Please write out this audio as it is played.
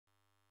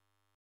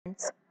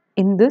Friends,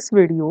 in this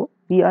video,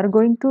 we are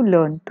going to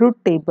learn truth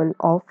table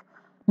of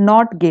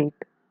NOT gate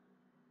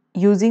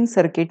using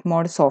circuit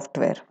mod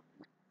software.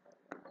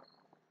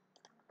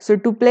 So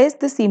to place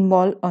the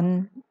symbol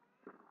on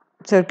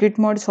circuit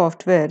mod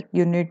software,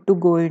 you need to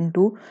go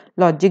into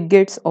logic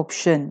gates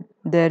option.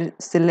 There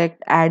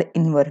select add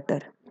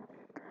inverter.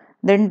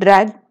 Then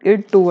drag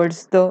it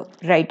towards the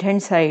right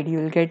hand side. You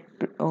will get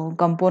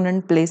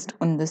component placed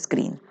on the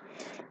screen.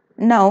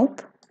 Now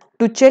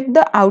to check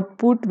the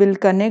output, will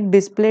connect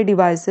display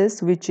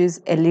devices, which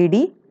is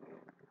LED.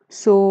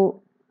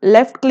 So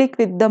left click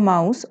with the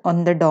mouse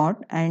on the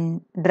dot and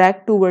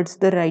drag towards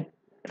the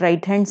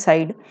right hand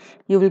side.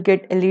 You will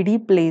get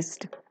LED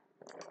placed.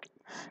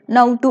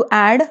 Now to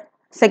add,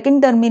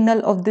 second terminal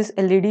of this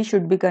LED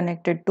should be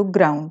connected to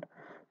ground.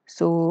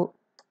 So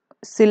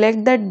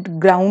select that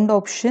ground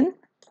option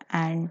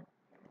and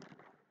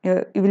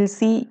you will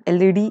see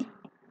LED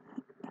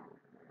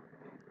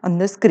on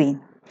the screen.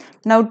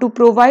 Now to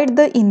provide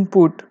the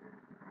input,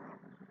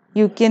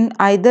 you can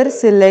either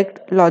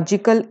select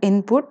logical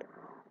input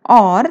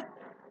or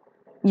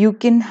you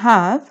can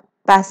have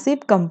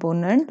passive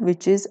component,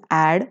 which is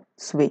add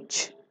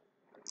switch.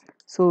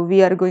 So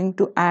we are going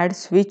to add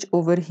switch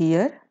over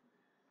here,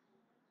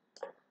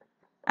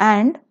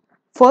 and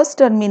first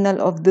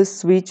terminal of this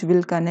switch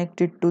will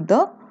connect it to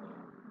the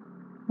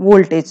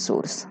voltage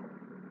source.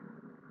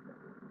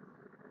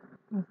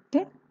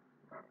 Okay.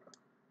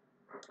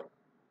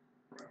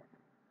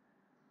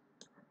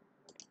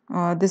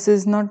 This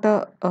is not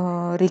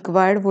a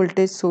required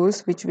voltage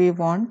source which we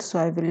want, so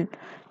I will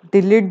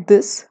delete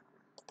this.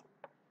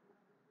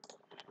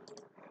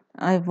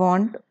 I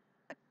want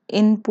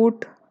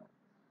input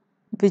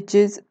which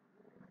is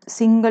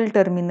single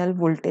terminal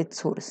voltage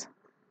source.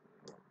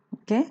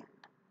 Okay,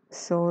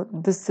 so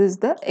this is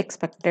the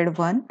expected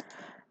one.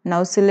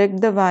 Now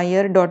select the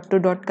wire, dot to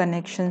dot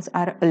connections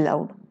are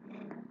allowed.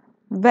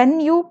 When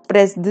you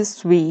press this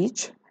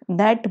switch,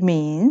 that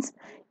means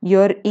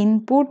your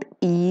input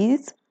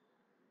is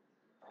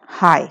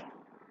high.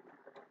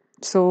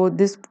 So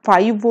this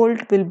 5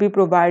 volt will be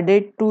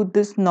provided to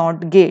this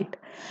NOT gate,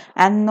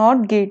 and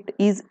NOT gate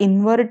is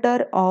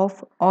inverter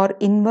of or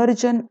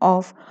inversion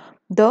of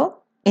the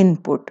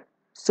input.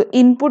 So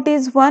input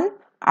is 1,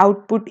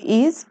 output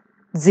is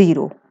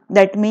 0.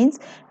 That means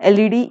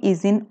LED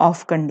is in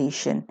off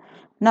condition.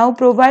 Now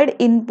provide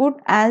input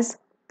as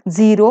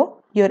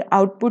 0, your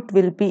output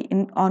will be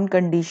in on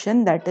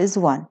condition, that is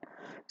 1.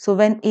 So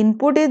when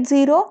input is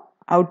 0,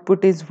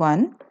 output is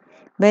 1.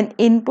 When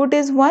input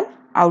is 1,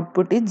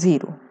 output is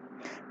 0.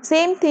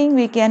 Same thing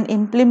we can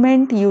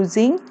implement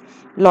using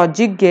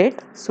logic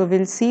gate. So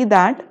we'll see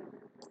that.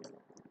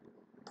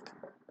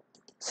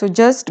 So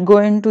just go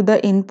into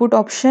the input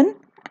option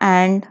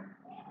and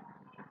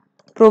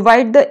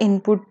provide the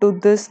input to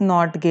this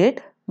NOT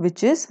gate,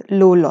 which is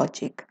low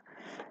logic.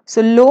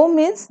 So low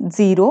means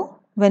 0.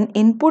 When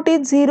input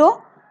is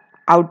 0,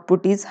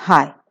 output is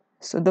high.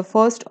 So the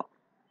first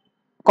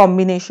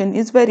combination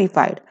is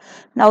verified.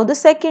 Now the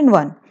second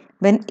one,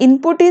 when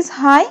input is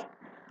high,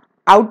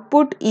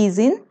 output is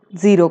in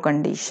 0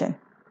 condition.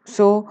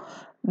 So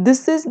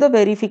this is the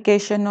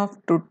verification of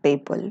truth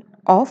table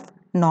of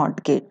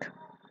NOT gate.